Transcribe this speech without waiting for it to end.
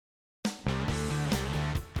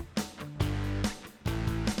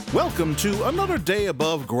Welcome to Another Day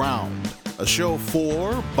Above Ground, a show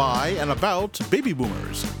for, by, and about baby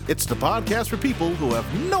boomers. It's the podcast for people who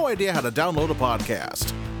have no idea how to download a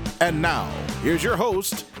podcast. And now, here's your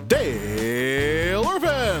host, Dale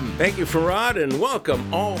Irvin. Thank you, Farad, and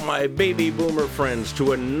welcome all my baby boomer friends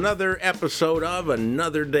to another episode of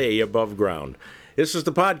Another Day Above Ground. This is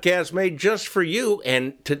the podcast made just for you,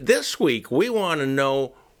 and this week we want to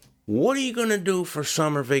know, what are you going to do for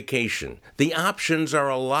summer vacation? The options are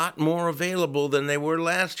a lot more available than they were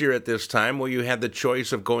last year at this time, where you had the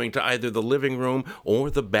choice of going to either the living room or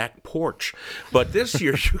the back porch. But this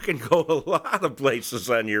year, you can go a lot of places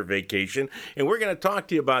on your vacation, and we're going to talk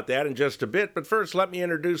to you about that in just a bit. But first, let me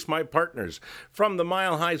introduce my partners. From the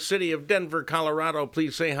mile-high city of Denver, Colorado,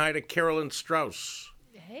 please say hi to Carolyn Strauss.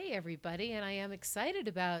 Hey, everybody, and I am excited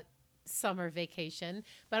about summer vacation,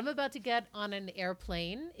 but I'm about to get on an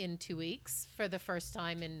airplane in 2 weeks for the first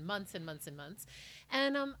time in months and months and months.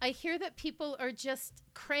 And I hear that people are just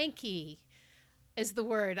cranky, is the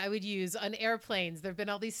word I would use, on airplanes. There have been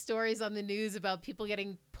all these stories on the news about people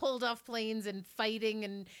getting pulled off planes and fighting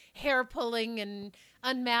and hair pulling and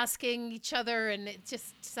unmasking each other, and it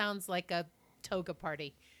just sounds like a toga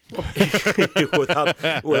party. without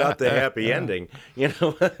the happy ending, you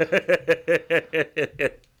know.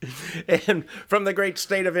 And from the great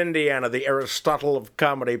state of Indiana, the Aristotle of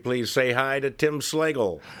comedy, please say hi to Tim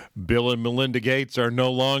Slagle. Bill and Melinda Gates are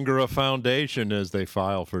no longer a foundation as they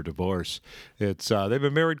file for divorce. It's they've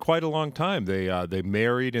been married quite a long time. They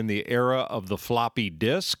married in the era of the floppy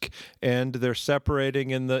disk, and they're separating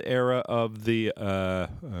in the era of the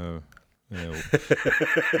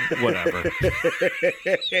whatever.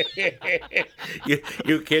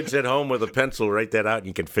 You kids at home with a pencil, write that out and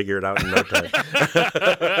you can figure it out in no time.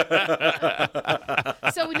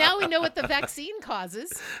 So now we know what the vaccine causes.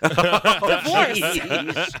 Divorce.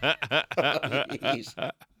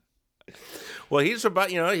 Jeez. Well, he's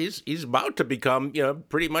about to become,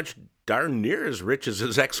 pretty much darn near as rich as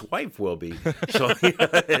his ex-wife will be. So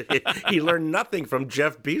he learned nothing from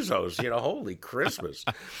Jeff Bezos. Holy Christmas.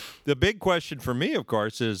 The big question for me, of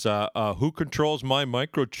course, is who controls my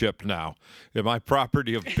microchip now? Am I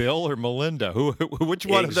property of Bill or Melinda? Which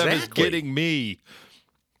one of them is getting me?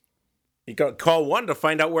 You got to call one to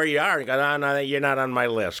find out where you are. You go, no, you're not on my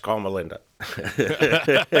list. Call Melinda. But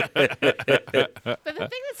the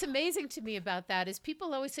thing that's amazing to me about that is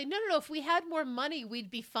people always say, no, if we had more money,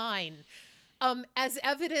 we'd be fine. As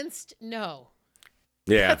evidenced, no.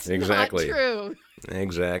 Yeah, that's exactly. Not true.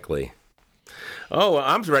 Exactly. Oh, well,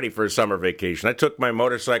 I'm ready for a summer vacation. I took my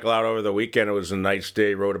motorcycle out over the weekend. It was a nice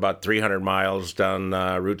day. Rode about 300 miles down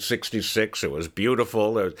Route 66. It was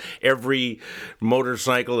beautiful. Every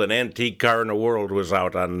motorcycle and antique car in the world was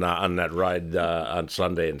out on that ride on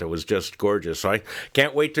Sunday, and it was just gorgeous. So I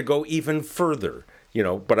can't wait to go even further,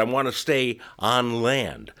 but I want to stay on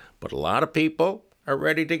land. But a lot of people are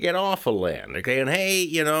ready to get off of land. Okay, and hey,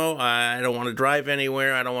 I don't want to drive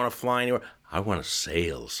anywhere. I don't want to fly anywhere. I want to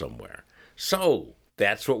sail somewhere. So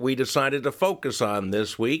that's what we decided to focus on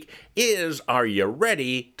this week is, are you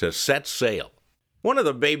ready to set sail? One of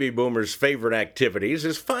the baby boomers' favorite activities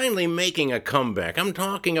is finally making a comeback. I'm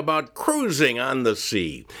talking about cruising on the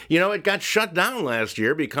sea. It got shut down last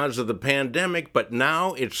year because of the pandemic, but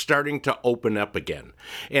now it's starting to open up again.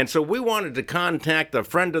 And so we wanted to contact a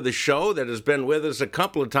friend of the show that has been with us a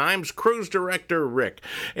couple of times, cruise director Rick,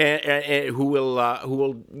 who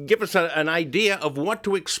will give us an idea of what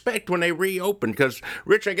to expect when they reopen. Because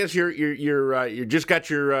Rich, I guess you just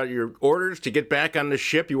got your orders to get back on the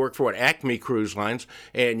ship. You work for what, Acme Cruise Line.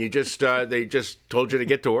 And you they just told you to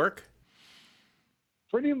get to work?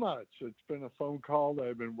 Pretty much. It's been a phone call that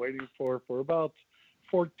I've been waiting for about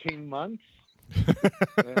 14 months.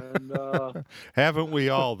 And haven't we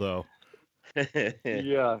all, though?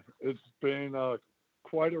 Yeah, it's been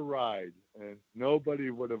quite a ride, and nobody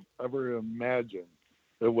would have ever imagined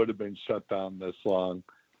it would have been shut down this long.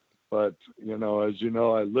 But, as you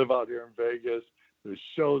know, I live out here in Vegas. The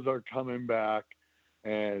shows are coming back,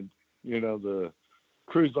 and, the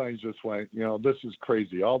cruise lines just went, this is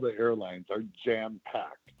crazy. All the airlines are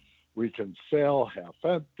jam-packed. We can sail half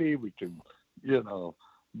empty. We can,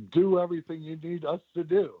 do everything you need us to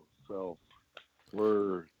do. So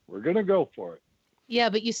we're going to go for it. Yeah,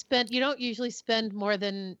 but you don't usually spend more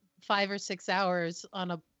than 5 or 6 hours on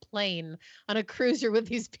a plane, on a cruiser with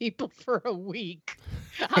these people for a week.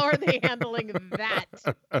 How are they handling that?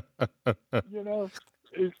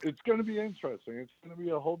 It's going to be interesting. It's going to be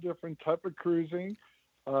a whole different type of cruising.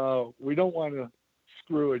 We don't want to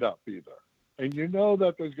screw it up either. And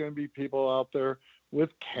that there's going to be people out there with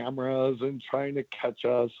cameras and trying to catch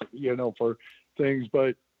us, for things.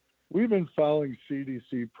 But we've been following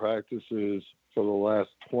CDC practices for the last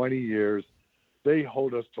 20 years. They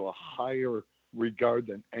hold us to a higher regard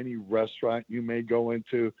than any restaurant you may go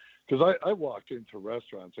into. Because I walk into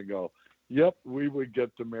restaurants and go, yep, we would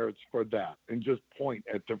get demerits for that, and just point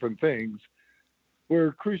at different things,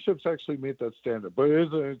 where cruise ships actually meet that standard. But it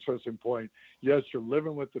is an interesting point. Yes, you're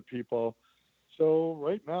living with the people. So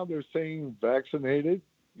right now they're saying vaccinated.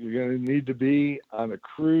 You're going to need to be on a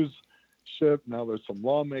cruise ship. Now there's some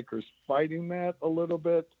lawmakers fighting that a little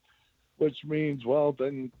bit, which means, well,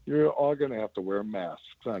 then you're all going to have to wear masks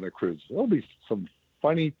on a cruise. There'll be some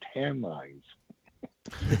funny tan lines.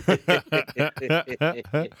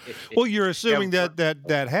 Well, you're assuming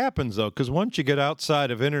that happens though, because once you get outside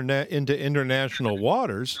of into international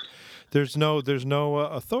waters, there's no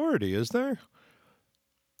authority, is there?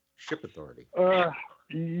 Ship authority.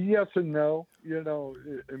 Yes and no.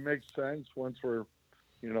 It makes sense once we're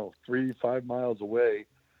 3-5 miles away,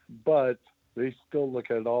 but they still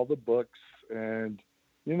look at all the books, and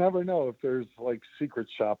you never know if there's like secret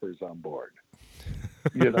shoppers on board.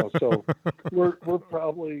 So we're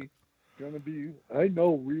probably going to be, I know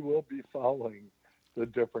we will be following the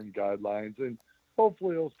different guidelines, and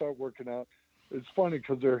hopefully it'll start working out. It's funny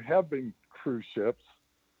because there have been cruise ships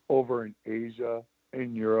over in Asia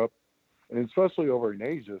and Europe, and especially over in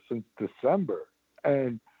Asia since December,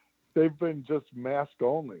 and they've been just mask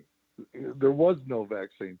only. There was no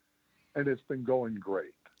vaccine, and it's been going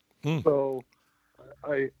great. So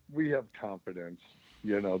we have confidence,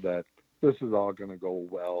 that this is all going to go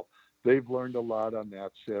well. They've learned a lot on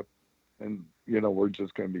that ship, and, we're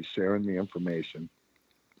just going to be sharing the information.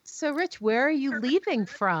 So, Rich, where are you leaving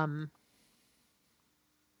from?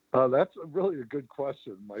 That's really a good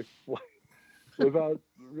question. My flight, without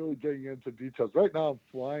really getting into details. Right now I'm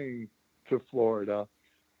flying to Florida,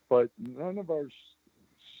 but none of our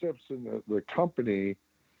ships in the company,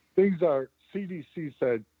 CDC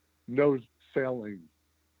said no sailing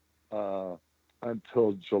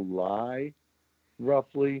until July,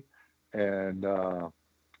 roughly. And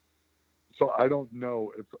so I don't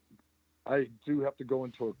know if I do have to go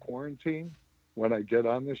into a quarantine when I get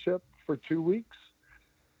on the ship for 2 weeks.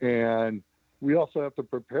 And we also have to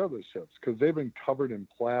prepare the ships because they've been covered in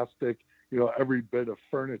plastic, every bit of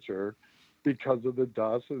furniture because of the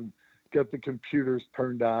dust, and get the computers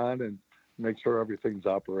turned on and make sure everything's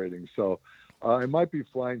operating. So I might be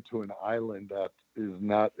flying to an island that is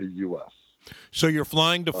not a U.S. So you're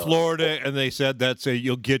flying to Florida, and they said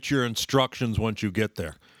you'll get your instructions once you get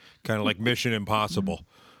there, kind of like Mission Impossible.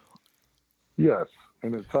 Yes,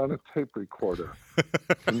 and it's on a tape recorder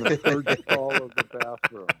in the third stall of the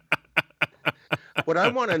bathroom. What I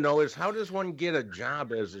want to know is, how does one get a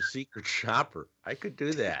job as a secret shopper? I could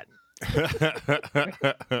do that.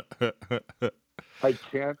 I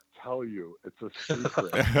can't tell you. It's a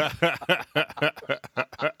secret.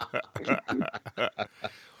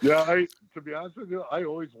 Yeah, to be honest with you, I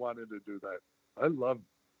always wanted to do that. I love,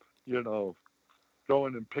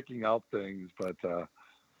 going and picking out things, but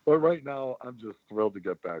right now I'm just thrilled to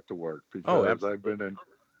get back to work because I've been an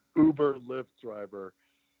Uber Lyft driver,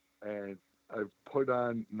 and I've put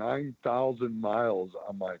on 9,000 miles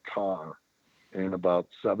on my car in about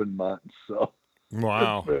 7 months. So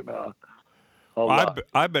wow. It's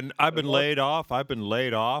been I've been laid off. I've been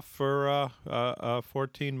laid off for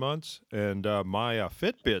 14 months, and my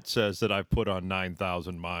Fitbit says that I've put on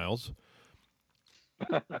 9,000 miles.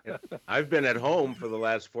 I've been at home for the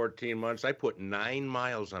last 14 months. I put 9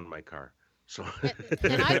 miles on my car. So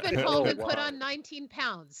and I've been home and put on 19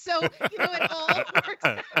 pounds. So, it all works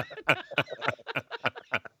out.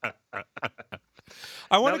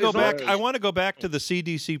 I want to go back. I want to go back to the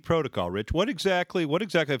CDC protocol, Rich. What exactly?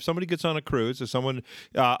 If somebody gets on a cruise, if someone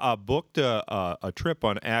booked a trip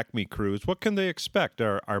on Acme Cruise, what can they expect?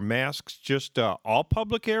 Are masks just all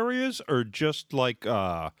public areas, or just like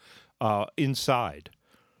inside?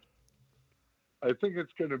 I think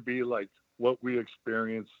it's going to be like what we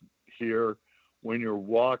experience here. When you're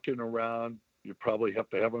walking around, you probably have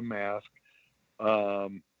to have a mask.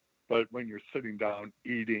 But when you're sitting down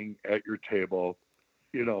eating at your table,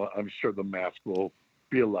 I'm sure the mask will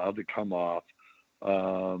be allowed to come off.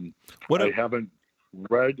 I haven't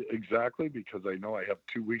read exactly because I know I have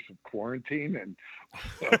 2 weeks of quarantine, and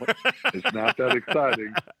it's not that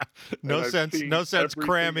exciting. No sense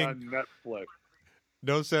cramming on Netflix.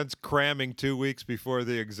 No sense cramming 2 weeks before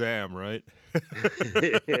the exam, right?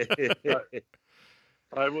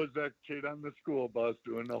 I was that kid on the school bus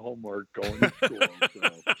doing the homework, going to school.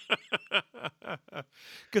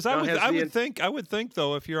 Because I would think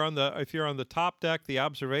though, if you're on the top deck, the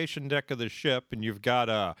observation deck of the ship, and you've got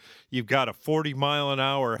a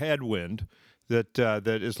 40-mile-an-hour headwind, that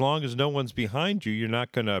as long as no one's behind you, you're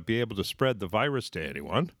not going to be able to spread the virus to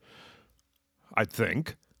anyone. I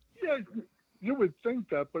think. Yeah, you would think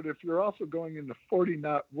that, but if you're also going into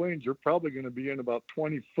 40-knot winds, you're probably going to be in about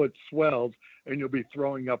 20-foot swells, and you'll be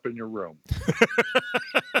throwing up in your room.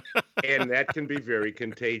 And that can be very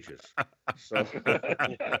contagious. So,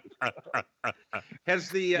 has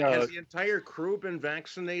the entire crew been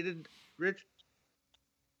vaccinated, Rich?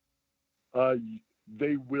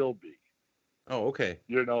 They will be. Oh, okay.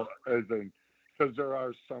 Because there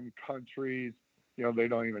are some countries, they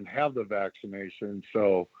don't even have the vaccination,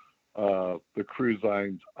 so the cruise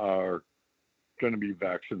lines are going to be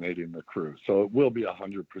vaccinating the crew. So it will be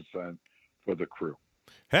 100% for the crew.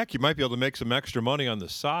 Heck, you might be able to make some extra money on the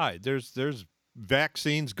side. There's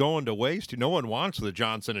vaccines going to waste. No one wants the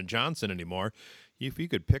Johnson & Johnson anymore. If you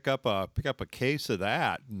could pick up a case of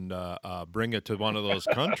that and bring it to one of those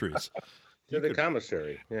countries. To the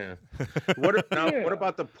commissary, yeah. What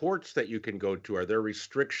about the ports that you can go to? Are there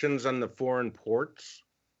restrictions on the foreign ports?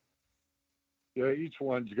 Yeah, each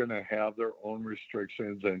one's going to have their own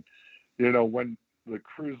restrictions. And, when the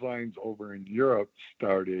cruise lines over in Europe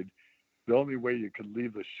started, the only way you could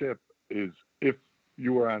leave the ship is if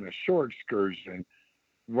you were on a shore excursion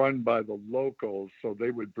run by the locals. So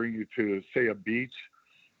they would bring you to, say, a beach,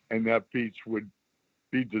 and that beach would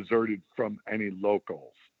be deserted from any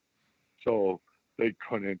locals. So they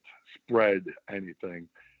couldn't spread anything.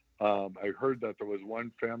 I heard that there was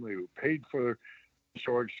one family who paid for the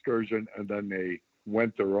shore excursion, and then they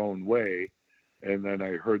went their own way. And then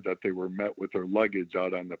I heard that they were met with their luggage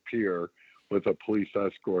out on the pier with a police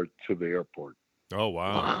escort to the airport. Oh,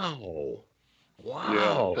 wow. Wow.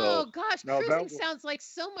 Yeah, Oh gosh, cruising sounds like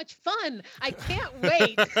so much fun. I can't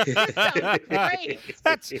wait. This sounds great.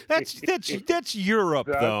 That's Europe,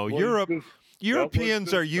 though.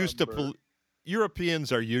 Europeans are used to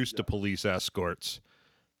police escorts.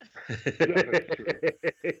 That's true.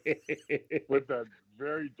 With that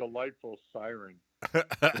very delightful siren.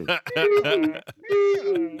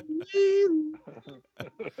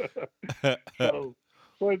 So,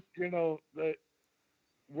 but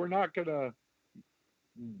we're not gonna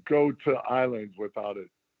go to islands without it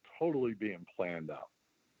totally being planned out,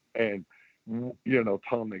 and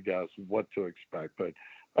telling the guests what to expect. But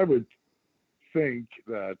I would think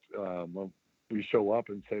that when we show up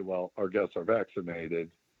and say, well, our guests are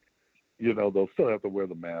vaccinated, they'll still have to wear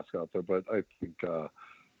the mask out there, but I think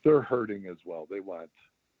they're hurting as well. They want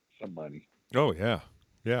some money. Oh, yeah.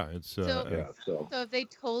 Yeah, it's so have they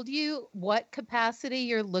told you what capacity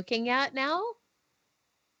you're looking at now?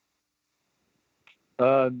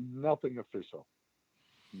 Nothing official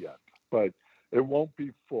yet, but it won't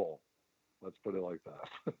be full. Let's put it like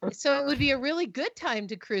that. So it would be a really good time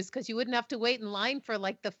to cruise because you wouldn't have to wait in line for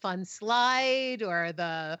like the fun slide or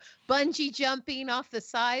the bungee jumping off the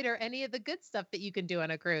side or any of the good stuff that you can do on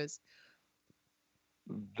a cruise.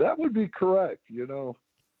 That would be correct.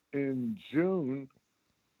 In June,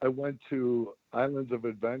 I went to Islands of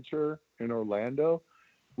Adventure in Orlando.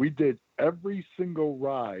 We did every single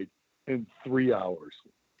ride in 3 hours.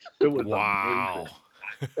 It was amazing.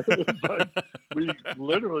 But we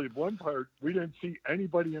literally, one part, we didn't see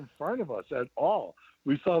anybody in front of us at all.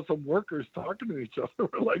 We saw some workers talking to each other.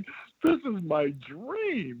 We're like, this is my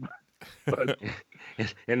dream. But,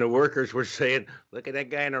 and the workers were saying, look at that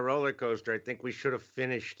guy in a roller coaster. I think we should have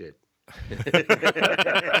finished it.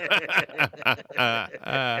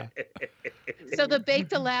 So the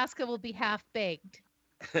baked Alaska will be half baked.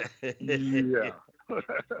 Yeah.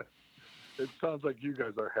 It sounds like you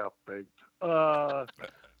guys are half baked.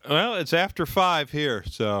 Well, it's after 5 here,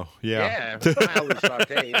 so yeah. Yeah, mildly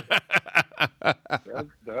sauteed.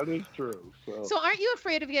 That is true. So aren't you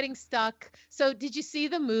afraid of getting stuck? So did you see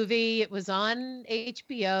the movie? It was on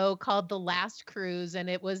HBO called The Last Cruise, and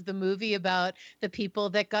it was the movie about the people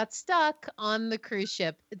that got stuck on the cruise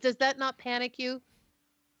ship. Does that not panic you?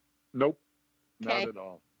 Nope, Okay. not at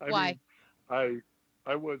all. Why? I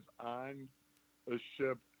was on a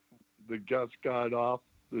ship. The guests got off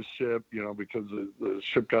the ship, because the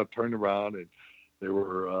ship got turned around and they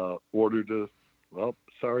were ordered to, well,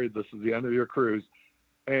 sorry, this is the end of your cruise.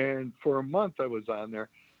 And for a month I was on there,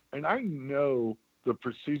 and I know the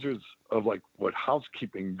procedures of like what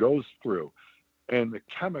housekeeping goes through and the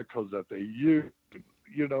chemicals that they use.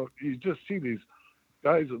 You just see these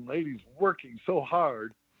guys and ladies working so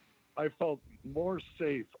hard. I felt more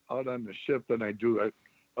safe out on the ship than I do at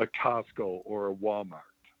a Costco or a Walmart.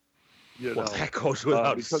 Well, that goes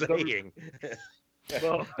without saying.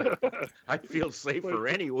 Well, I feel safer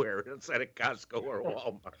anywhere inside of Costco or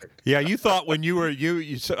Walmart. Yeah, you thought when you were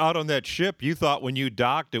out on that ship, you thought when you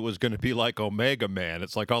docked it was going to be like Omega Man.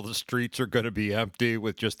 It's like all the streets are going to be empty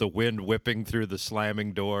with just the wind whipping through the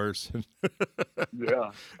slamming doors.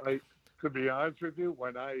 yeah. To be honest with you,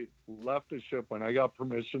 when I left the ship, when I got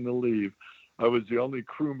permission to leave, I was the only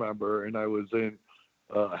crew member, and I was in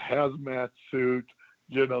a hazmat suit,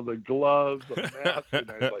 the gloves, the mask,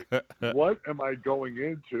 and I was like, what am I going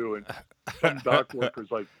into? And some dock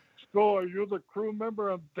worker's like, so are you the crew member?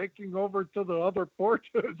 I'm taking over to the other port.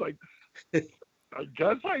 It's like, I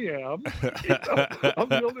guess I am. I'm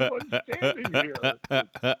the only one standing here.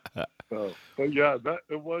 But yeah,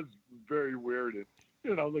 it was very weird. And,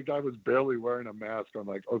 the guy was barely wearing a mask. I'm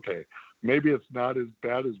like, okay, maybe it's not as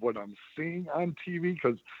bad as what I'm seeing on TV,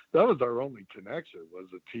 because that was our only connection, was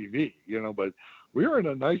the TV, but we were in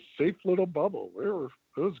a nice, safe little bubble.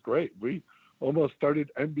 It was great. We almost started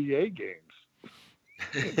NBA games.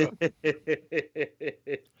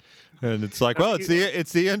 And it's like, well, it's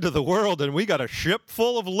the end of the world, and we got a ship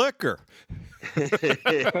full of liquor.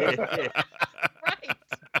 Right.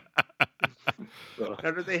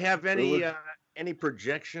 Now, do they have any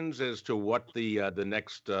projections as to what the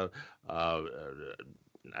next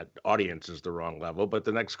audience is the wrong level, but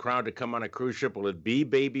the next crowd to come on a cruise ship? Will it be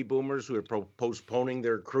baby boomers who are postponing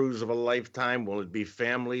their cruise of a lifetime? Will it be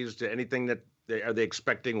families? To anything that are they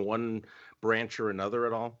expecting one branch or another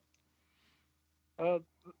at all?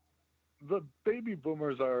 The baby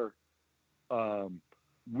boomers are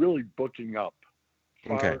really booking up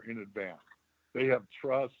far in advance. They have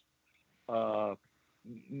trust.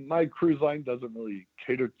 My cruise line doesn't really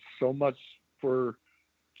cater so much for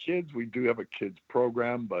kids. We do have a kids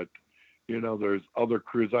program, but there's other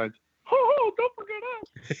cruise lines. Oh, don't forget us.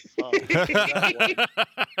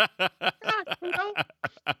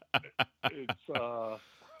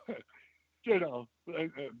 It's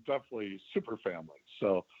definitely super family.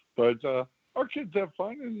 So, but our kids have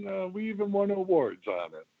fun, and we even won awards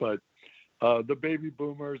on it. But the baby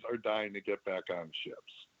boomers are dying to get back on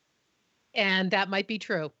ships. And that might be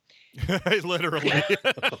true. Literally.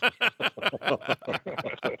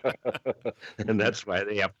 And that's why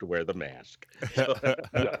they have to wear the mask.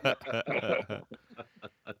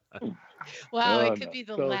 Wow, it could be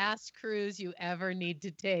the last cruise you ever need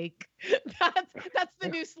to take. That's the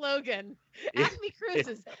new slogan. Acme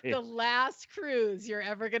Cruises, the last cruise you're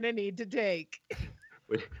ever going to need to take.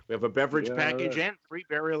 We have a beverage package and free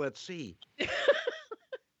burial at sea.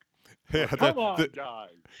 Yeah, Come on, guys.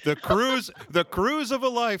 The cruise of a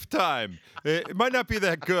lifetime. It might not be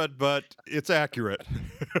that good, but it's accurate.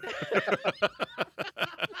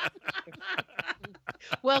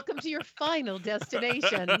 Welcome to your final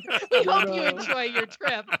destination. We hope you enjoy your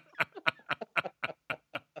trip.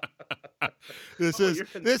 This is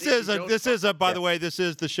by the way,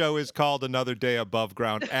 the show is called Another Day Above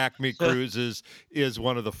Ground. Acme Cruises is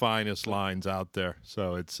one of the finest lines out there.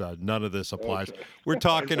 So it's none of this applies. Okay. We're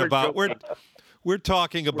talking about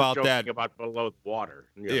that about below the water.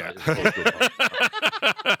 Yeah.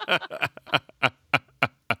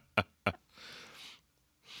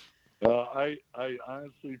 I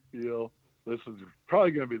honestly feel this is probably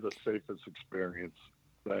going to be the safest experience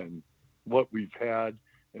than what we've had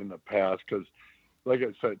in the past, because like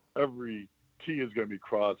I said, every T is going to be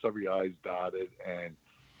crossed, every I is dotted, and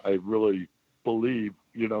I really believe,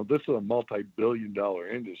 this is a multi-billion-dollar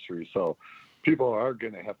industry, so people are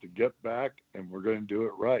going to have to get back, and we're going to do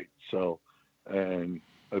it right. So, and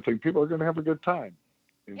I think people are going to have a good time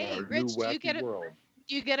in our Rich, new wacky world.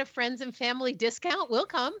 Do you get a friends and family discount? We'll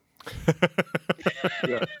come.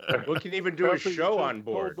 Yeah. We can even do a show on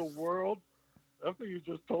board. The world. After you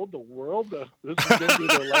just told the world that this is going to be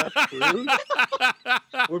their last cruise.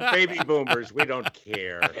 We're baby boomers. We don't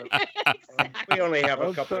care. Exactly. We only have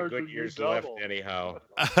a couple of good years left anyhow.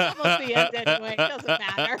 Almost the end anyway. It doesn't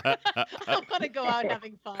matter. I want to go out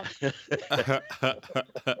having fun.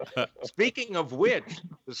 Speaking of which,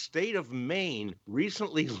 the state of Maine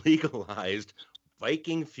recently legalized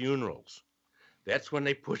Viking funerals. That's when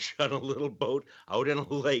they put you on a little boat out in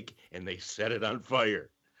a lake and they set it on fire.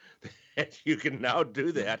 You can now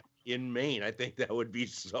do that in Maine. I think that would be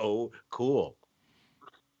so cool.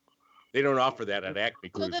 They don't offer that at Acme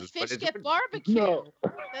Cruises. So the fish get barbecued. No.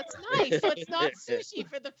 That's nice. So it's not sushi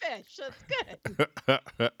for the fish. That's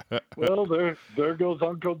good. Well, there goes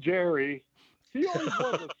Uncle Jerry. He always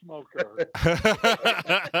was a smoker.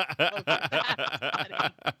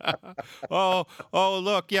 Oh,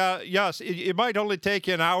 look, yes. It might only take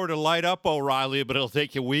you an hour to light up O'Reilly, but it'll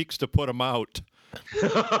take you weeks to put them out.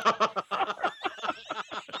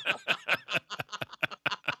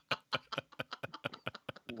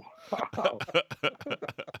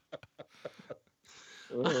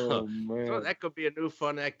 could be a new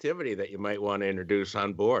fun activity that you might want to introduce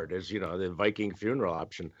on board, as the Viking funeral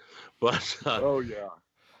option. But Oh yeah.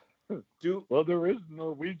 do Well, there is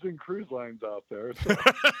Norwegian cruise lines out there. So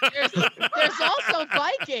There's also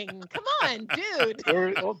Viking. Come on, dude.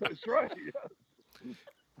 oh, that's right. Yeah.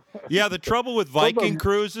 Yeah, the trouble with Viking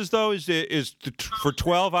cruises, though, is for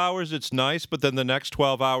 12 hours it's nice, but then the next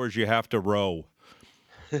 12 hours you have to row.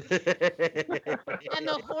 And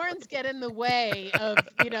the horns get in the way of,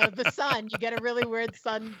 the sun. You get a really weird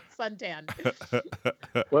suntan.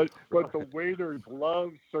 But the waiters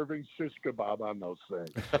love serving shish kebab on those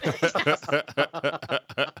things.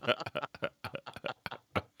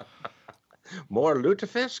 More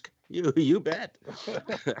lutefisk? You bet.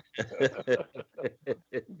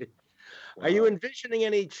 Are you envisioning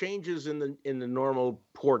any changes in the normal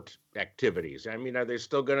port activities? I mean, are they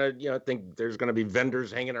still gonna, think there's gonna be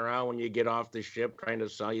vendors hanging around when you get off the ship trying to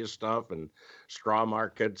sell you stuff and straw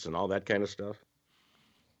markets and all that kind of stuff?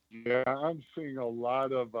 Yeah, I'm seeing a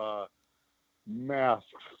lot of masks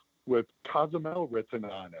with Cozumel written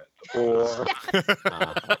on it, or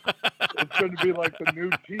it's going to be like the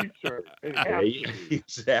new T-shirt. It has to be.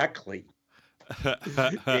 Exactly.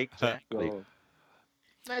 Exactly. So,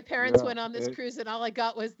 My parents Yeah, went on this it- cruise, and all I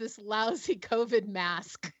got was this lousy COVID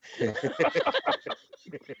mask.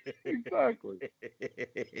 exactly.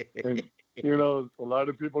 And, a lot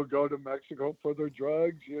of people go to Mexico for their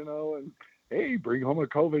drugs, and hey, bring home a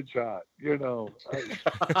COVID shot,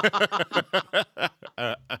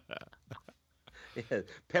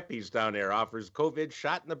 Pepe's down there offers COVID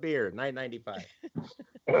shot in the beer,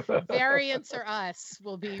 $9.95. Variants or us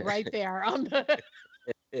will be right there on the.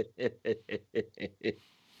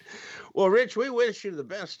 Well, Rich, we wish you the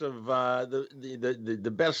best of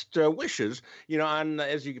the best wishes. On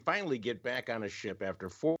as you finally get back on a ship after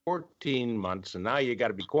 14 months, and now you got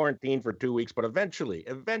to be quarantined for 2 weeks. But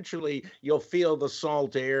eventually, you'll feel the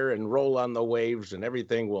salt air and roll on the waves, and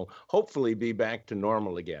everything will hopefully be back to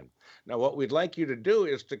normal again. Now, what we'd like you to do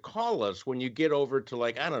is to call us when you get over to,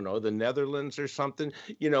 like, I don't know, the Netherlands or something,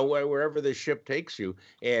 wherever the ship takes you,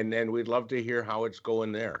 and we'd love to hear how it's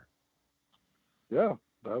going there. Yeah,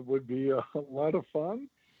 that would be a lot of fun.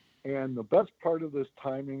 And the best part of this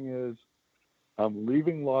timing is I'm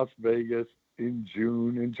leaving Las Vegas in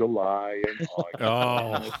June and July and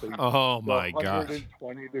August. Oh my gosh.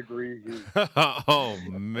 120-degree heat. Oh,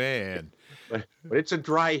 man. But it's a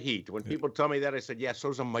dry heat. When people tell me that, I said, yes,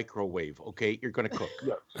 so's a microwave. Okay, you're going to cook.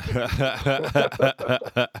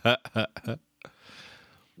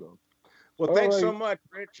 Well, All thanks so right. much,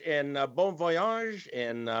 Rich, and bon voyage,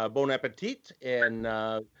 and bon appetit, and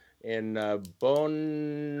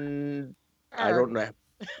bon. I don't know.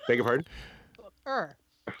 Beg your pardon.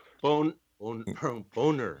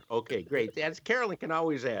 Boner. Okay, great. That's Carolyn can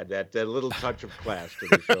always add that little touch of class to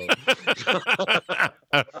the show.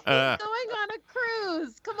 Going on a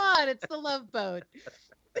cruise. Come on, it's the Love Boat.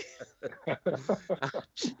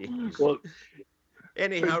 Jeez. Well,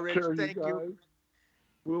 Anyhow, take Rich, care, thank you. guys.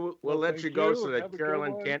 We'll Well, let thank you go you. so Have that a good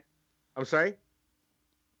Carolyn one. can't. I'm sorry?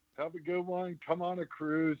 Have a good one. Come on a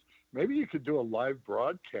cruise. Maybe you could do a live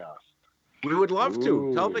broadcast. We would love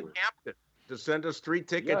to. Tell the Ooh. captain to send us 3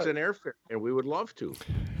 tickets Yes. and airfare, and we would love to.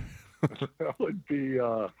 That would be,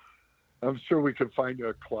 I'm sure we could find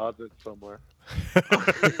a closet somewhere.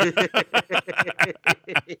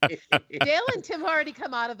 Dale and Tim already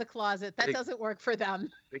come out of the closet. That doesn't work for them.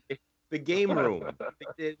 The game room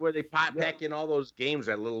where they pack in all those games,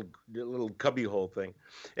 that little cubby hole thing.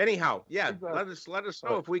 Anyhow, yeah, Exactly. let us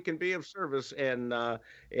know if we can be of service and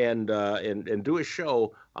do a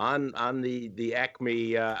show on the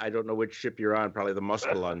Acme. I don't know which ship you're on, probably the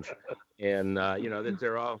Muskellunge, and that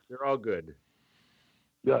they're all good.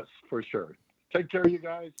 Yes, for sure. Take care, you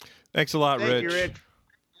guys. Thanks a lot, Thank Rich. you, Rich.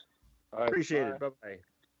 All right, Appreciate bye. it. Bye-bye.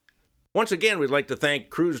 Once again, we'd like to thank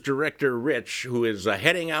cruise director Rich, who is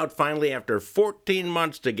heading out finally after 14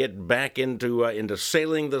 months to get back into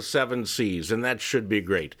sailing the 7 seas, and that should be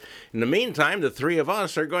great. In the meantime, the 3 of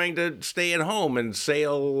us are going to stay at home and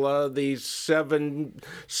sail the 7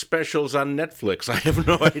 specials on Netflix. I have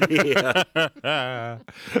no idea,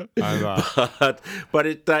 but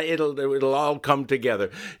it'll all come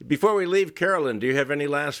together. Before we leave, Carolyn, do you have any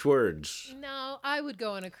last words? No, I would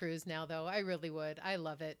go on a cruise now, though. I really would. I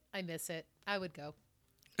love it. I miss it. I would go.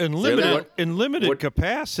 In Really? limited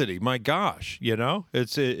capacity, my gosh,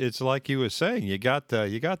 it's like you were saying, you got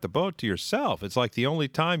the boat to yourself. It's like the only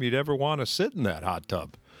time you'd ever want to sit in that hot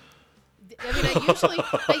tub. I mean,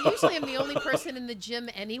 I usually am the only person in the gym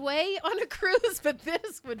anyway on a cruise, but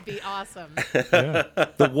this would be awesome. Yeah.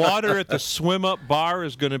 The water at the swim up bar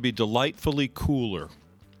is going to be delightfully cooler.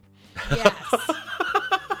 Yes.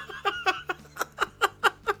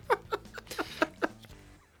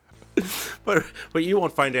 But you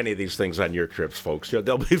won't find any of these things on your trips, folks.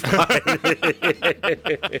 They'll be fine.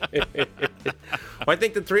 Well, I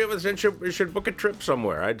think the three of us should book a trip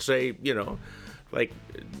somewhere. I'd say, like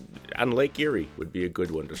on Lake Erie would be a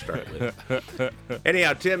good one to start with.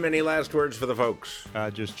 Anyhow, Tim, any last words for the folks?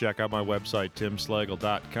 Just check out my website,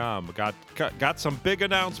 timslagle.com. Got some big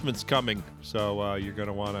announcements coming, so you're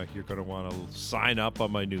gonna wanna sign up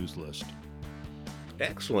on my news list.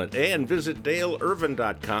 Excellent. And visit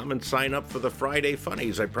DaleIrvin.com and sign up for the Friday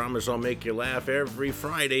Funnies. I promise I'll make you laugh every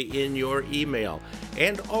Friday in your email.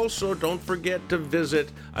 And also, don't forget to visit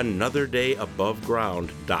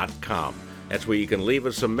AnotherDayAboveGround.com. That's where you can leave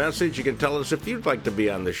us a message. You can tell us if you'd like to be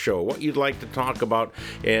on the show, what you'd like to talk about,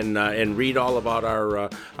 and read all about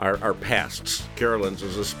our pasts. Carolyn's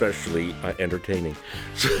is especially entertaining.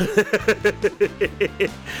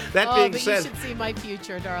 That being said, you should see my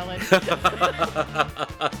future, darling.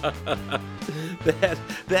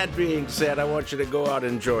 That being said, I want you to go out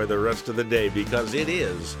and enjoy the rest of the day, because it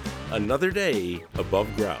is another day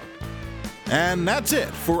above ground. And that's it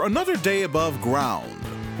for Another Day Above Ground.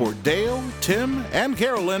 For Dale, Tim, and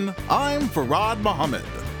Carolyn, I'm Farad Muhammad.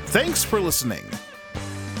 Thanks for listening.